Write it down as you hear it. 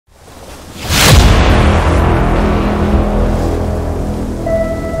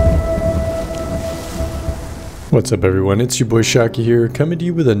What's up everyone, it's your boy Shaka here, coming to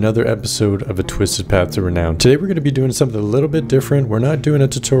you with another episode of A Twisted Path to Renown. Today we're going to be doing something a little bit different. We're not doing a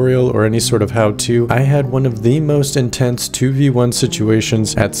tutorial or any sort of how-to. I had one of the most intense 2v1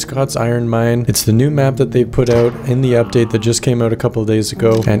 situations at Scott's Iron Mine. It's the new map that they put out in the update that just came out a couple of days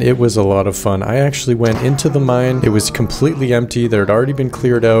ago, and it was a lot of fun. I actually went into the mine. It was completely empty. There had already been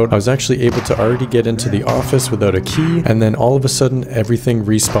cleared out. I was actually able to already get into the office without a key, and then all of a sudden everything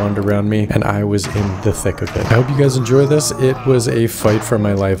respawned around me and I was in the thick of it. I hope you guys enjoy this. It was a fight for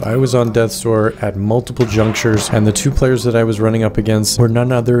my life. I was on death's door at multiple junctures, and the two players that I was running up against were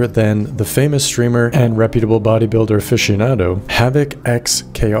none other than the famous streamer and reputable bodybuilder aficionado, Havoc X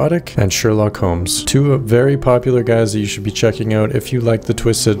Chaotic and Sherlock Holmes. Two very popular guys that you should be checking out if you like the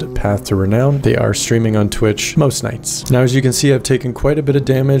Twisted Path to Renown. They are streaming on Twitch most nights. Now, as you can see, I've taken quite a bit of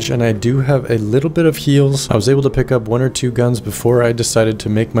damage, and I do have a little bit of heals. I was able to pick up one or two guns before I decided to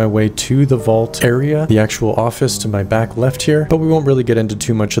make my way to the vault area, the actual office to my back left here, but we won't really get into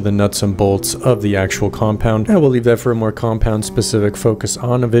too much of the nuts and bolts of the actual compound. I will leave that for a more compound specific focus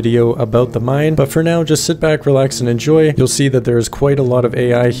on a video about the mine, but for now just sit back, relax and enjoy. You'll see that there is quite a lot of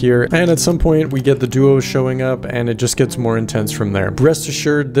AI here, and at some point we get the duos showing up and it just gets more intense from there. Rest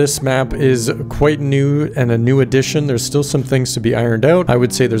assured, this map is quite new and a new addition. There's still some things to be ironed out. I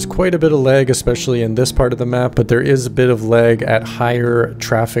would say there's quite a bit of lag, especially in this part of the map, but there is a bit of lag at higher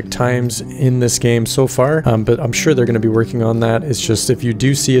traffic times in this game so far, but I'm sure they're going to be working on that. It's just if you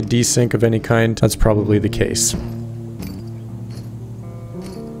do see a desync of any kind, that's probably the case.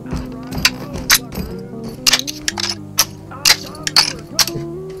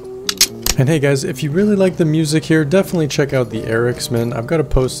 And hey guys, if you really like the music here, definitely check out the Ericsman. I've got a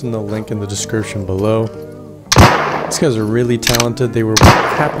post in the link in the description below. These guys are really talented. They were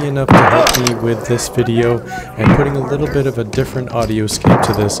happy enough to help me with this video and putting a little bit of a different audioscape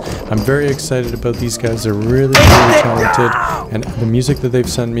to this. I'm very excited about these guys. They're really talented, and the music that they've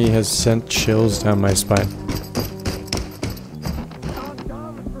sent me has sent chills down my spine.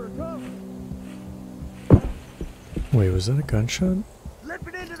 Wait, was that a gunshot?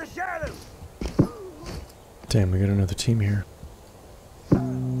 Damn, we got another team here.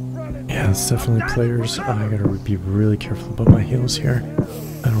 Yeah, it's definitely players. I gotta be really careful about my heals here.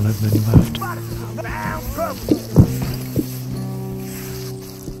 I don't have many left.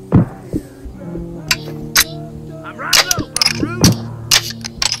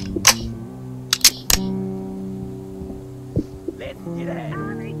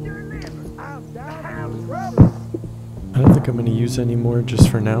 I don't think I'm gonna use any more just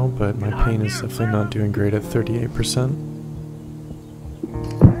for now, but my pain is definitely not doing great at 38%.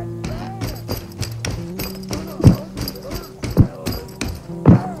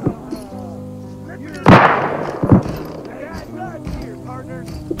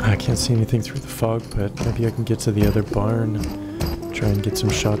 I can't see anything through the fog, but maybe I can get to the other barn, try and get some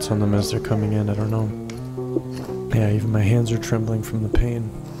shots on them as they're coming in. I don't know. Yeah, even my hands are trembling from the pain.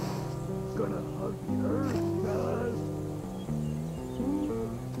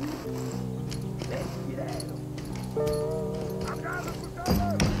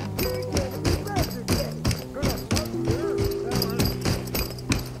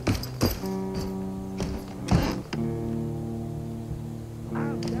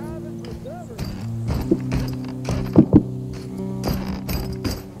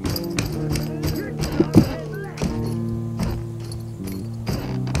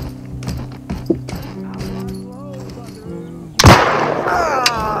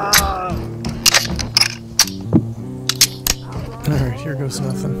 Alright, here goes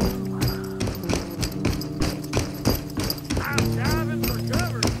nothing.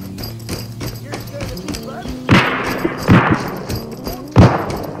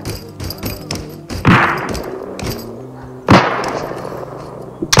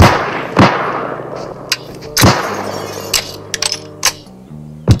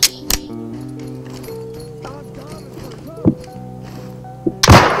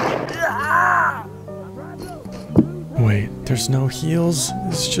 Wait, there's no heals?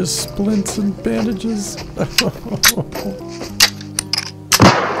 It's just splints and bandages.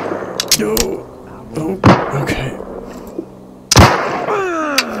 Yo. Oh, okay.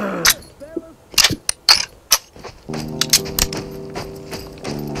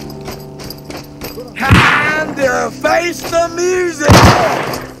 Time to face the music!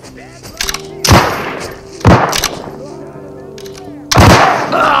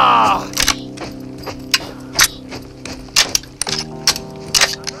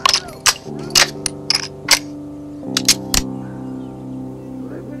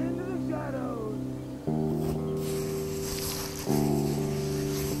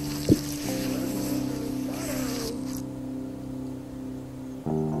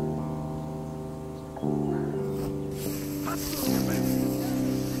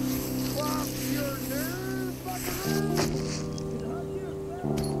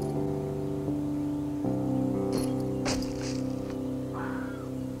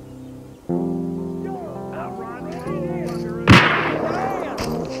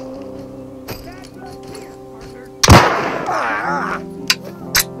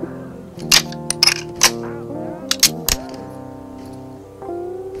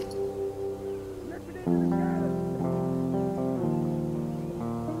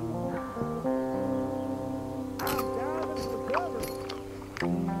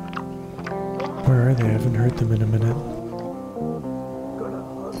 are they? I haven't heard them in a minute.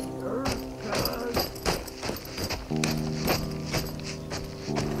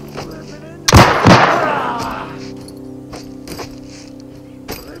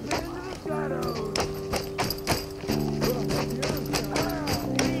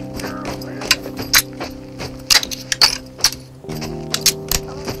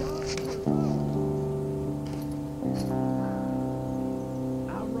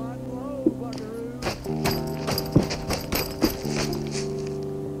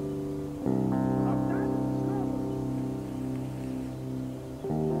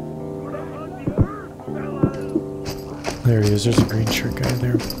 There he is, there's a green shirt guy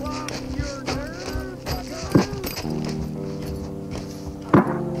there.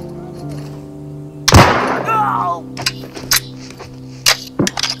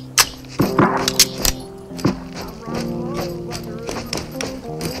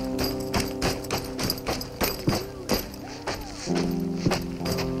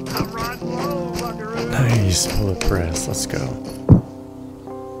 Nice, bullet press, let's go.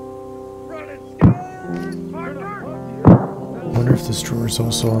 I wonder if this drawer is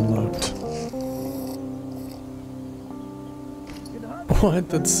also unlocked. What?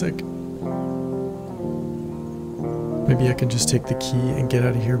 That's sick. Maybe I can just take the key and get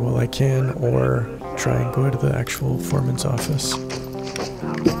out of here while I can, or try and go to the actual foreman's office.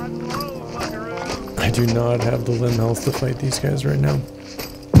 I do not have the limb health to fight these guys right now.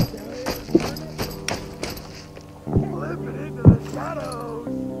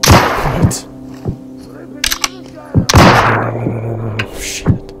 What? No, shit.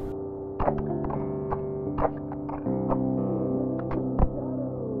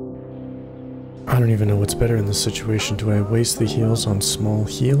 I don't even know what's better in this situation. Do I waste the heals on small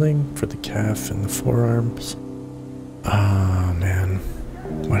healing for the calf and the forearms? Ah, man.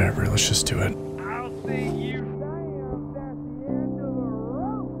 Whatever, let's just do it. I'll see you.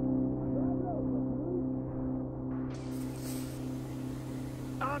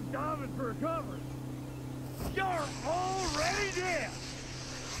 I'm diving for cover. You're already dead.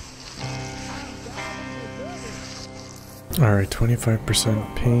 Alright,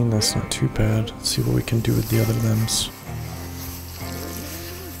 25% pain, that's not too bad. Let's see what we can do with the other limbs.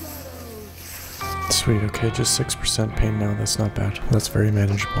 Sweet, okay, just 6% pain now, that's not bad. That's very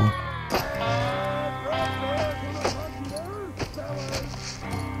manageable.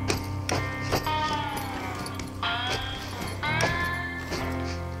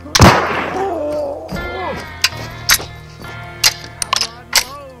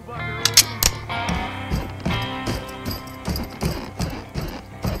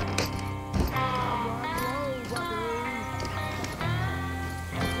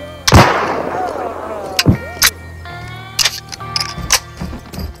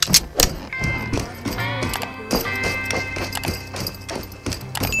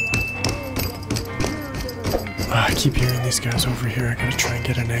 I keep hearing these guys over here. I gotta try and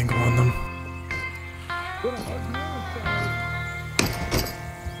get an angle on them.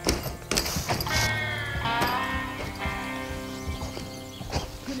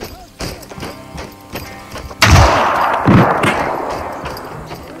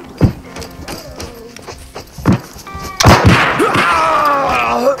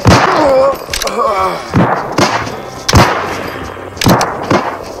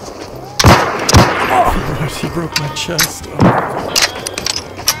 He broke my chest. Oh.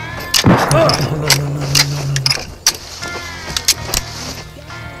 No.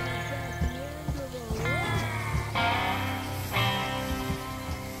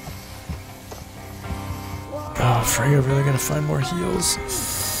 Oh, Frey, I really gotta find more heals.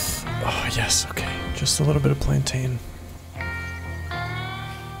 Oh, yes, okay. Just a little bit of plantain.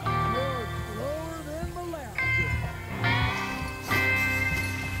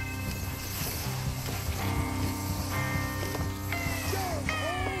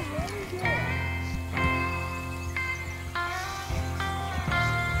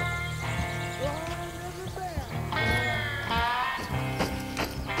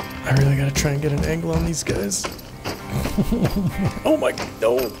 I really gotta try and get an angle on these guys. Oh my,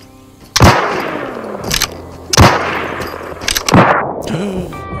 no.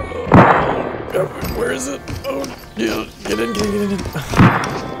 Where is it? Oh, yeah, get in.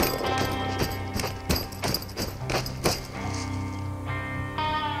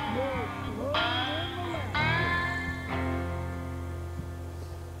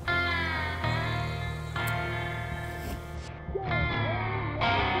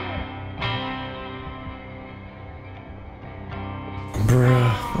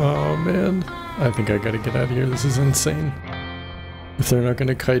 Bruh, oh man. I think I gotta get out of here, this is insane. If they're not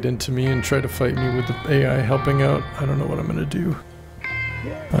gonna kite into me and try to fight me with the AI helping out, I don't know what I'm gonna do.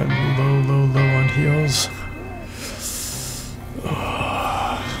 I'm low on heals.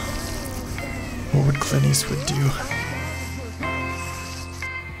 Oh. What would Clint Eastwood do?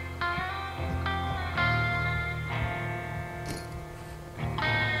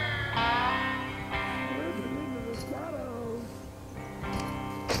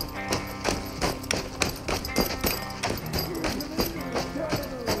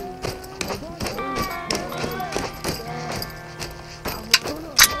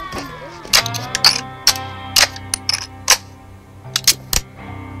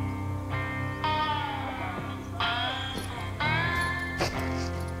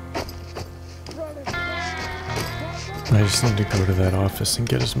 I just need to go to that office and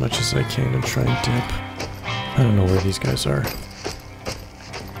get as much as I can and try and dip. I don't know where these guys are.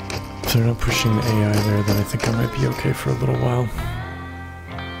 If they're not pushing the AI there, then I think I might be okay for a little while.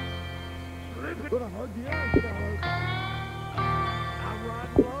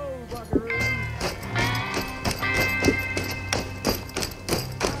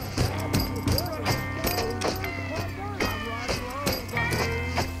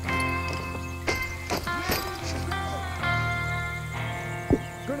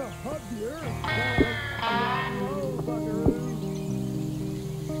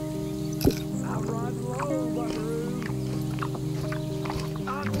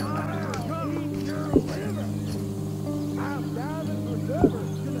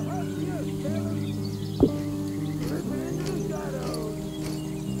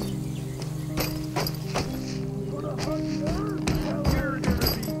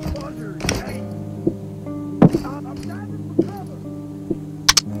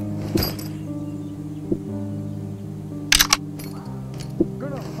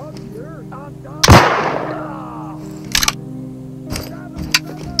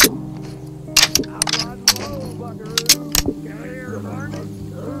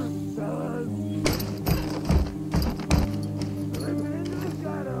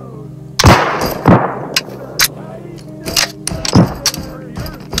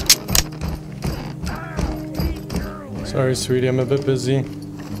 Sorry, sweetie, I'm a bit busy.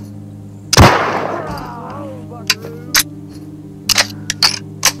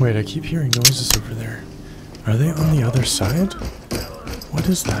 Wait, I keep hearing noises over there. Are they on the other side? What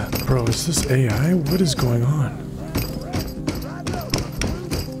is that? Bro, is this AI? What is going on?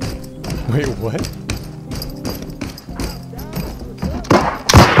 Wait, what?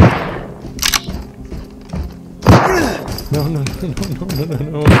 No.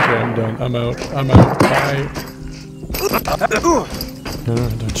 Okay, I'm done. I'm out. Bye. No,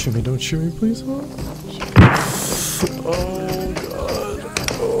 don't shoot me, please. Oh, God.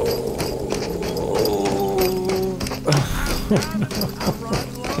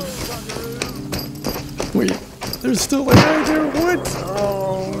 Wait, there's still AI there? What?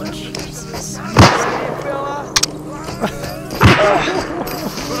 Oh, Jesus.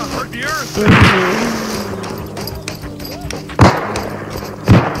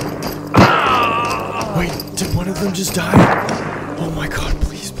 Wait, did one of them just die? Oh my God,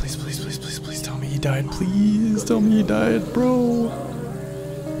 please tell me he died. Please tell me he died, bro.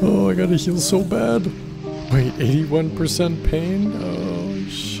 Oh, I gotta heal so bad. Wait, 81% pain? Oh,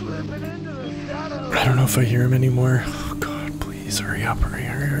 shit. I don't know if I hear him anymore. Oh God, please hurry up,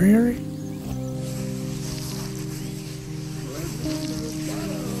 hurry.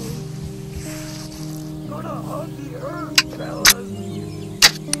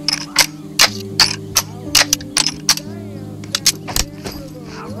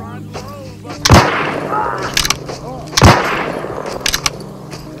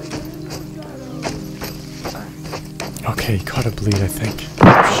 Okay, he caught a bleed, I think.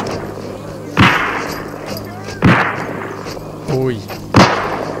 Oh, Oi.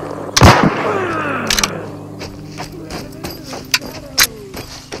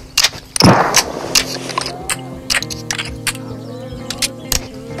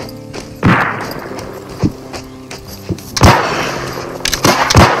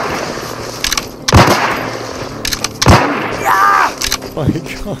 My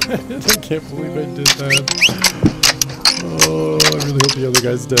God, I can't believe I did that. Oh, I really hope the other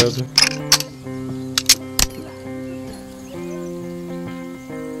guy's dead.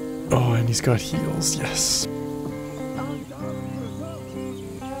 Oh, and he's got heals, yes.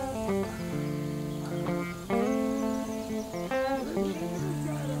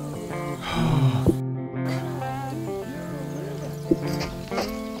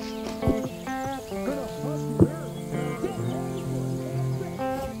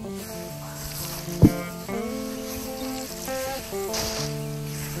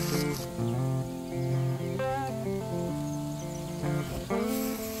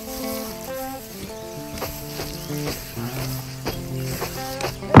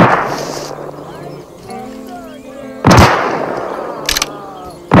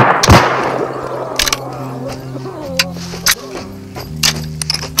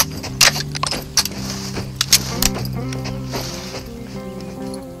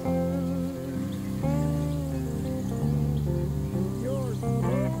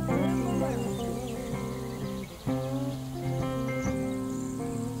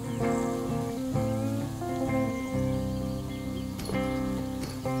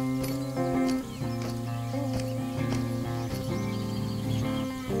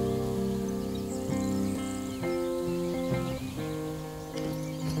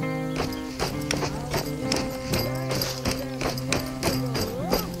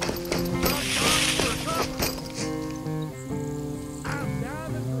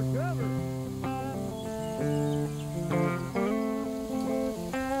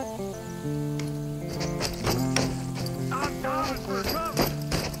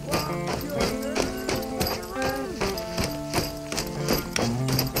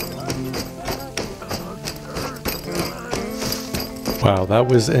 Wow, that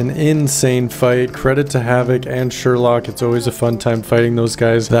was an insane fight. Credit to Havoc and Sherlock. It's always a fun time fighting those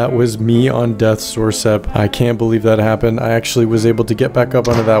guys. That was me on death's doorstep. I can't believe that happened. I actually was able to get back up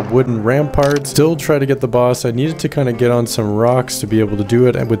onto that wooden rampart, still try to get the boss. I needed to kind of get on some rocks to be able to do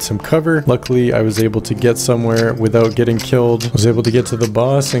it and with some cover. Luckily, I was able to get somewhere without getting killed. I was able to get to the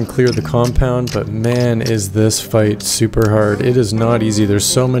boss and clear the compound, but man, is this fight super hard. It is not easy. There's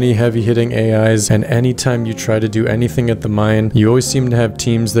so many heavy hitting AIs, and anytime you try to do anything at the mine, you always seem to have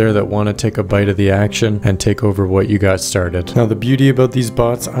teams there that want to take a bite of the action and take over what you got started. Now, the beauty about these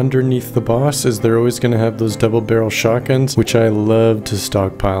bots underneath the boss is they're always going to have those double barrel shotguns, which I love to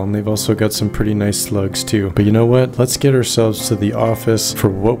stockpile, and they've also got some pretty nice slugs too. But you know what? Let's get ourselves to the office for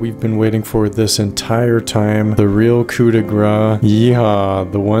what we've been waiting for this entire time. The real coup de grace. Yeehaw,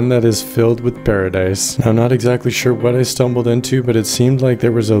 the one that is filled with paradise. Now, I'm not exactly sure what I stumbled into, but it seemed like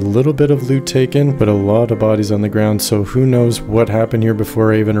there was a little bit of loot taken, but a lot of bodies on the ground, so who knows what happened here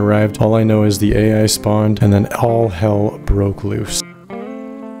before I even arrived. All I know is the AI spawned, and then all hell broke loose.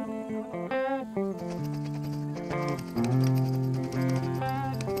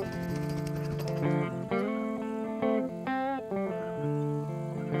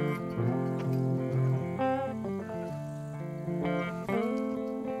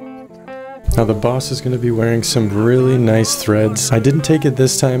 Now the boss is going to be wearing some really nice threads. I didn't take it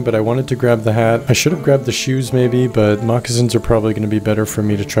this time, but I wanted to grab the hat. I should have grabbed the shoes maybe, but moccasins are probably going to be better for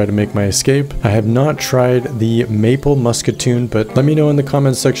me to try to make my escape. I have not tried the maple musketoon, but let me know in the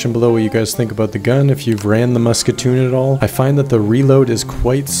comments section below what you guys think about the gun, if you've ran the musketoon at all. I find that the reload is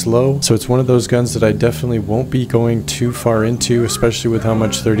quite slow, so it's one of those guns that I definitely won't be going too far into, especially with how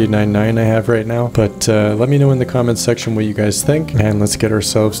much 39.9 I have right now. But let me know in the comments section what you guys think, and let's get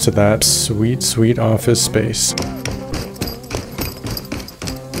ourselves to that sweet office space.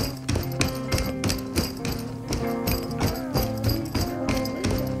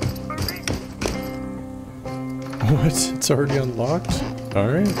 What? It's already unlocked?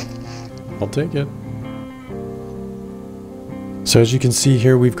 Alright. I'll take it. So as you can see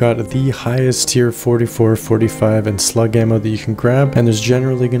here, we've got the highest tier 44, 45, and slug ammo that you can grab, and there's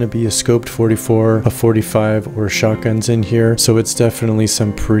generally going to be a scoped 44, a 45, or shotguns in here, so it's definitely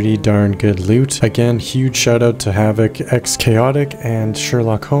some pretty darn good loot. Again, huge shout out to Havoc, X Chaotic, and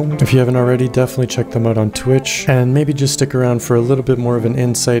Sherlock Holmes. If you haven't already, definitely check them out on Twitch, and maybe just stick around for a little bit more of an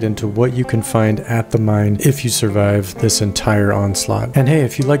insight into what you can find at the mine if you survive this entire onslaught. And hey,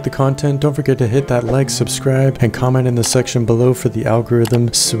 if you like the content, don't forget to hit that like, subscribe, and comment in the section below for the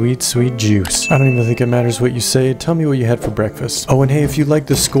algorithm. Sweet juice. I don't even think it matters what you say. Tell me what you had for breakfast. Oh, and hey, if you like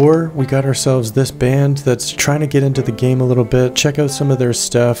the score, we got ourselves this band that's trying to get into the game a little bit. Check out some of their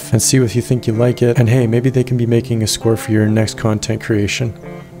stuff and see if you think you like it. And hey, maybe they can be making a score for your next content creation.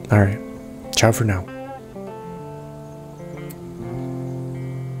 Alright, ciao for now.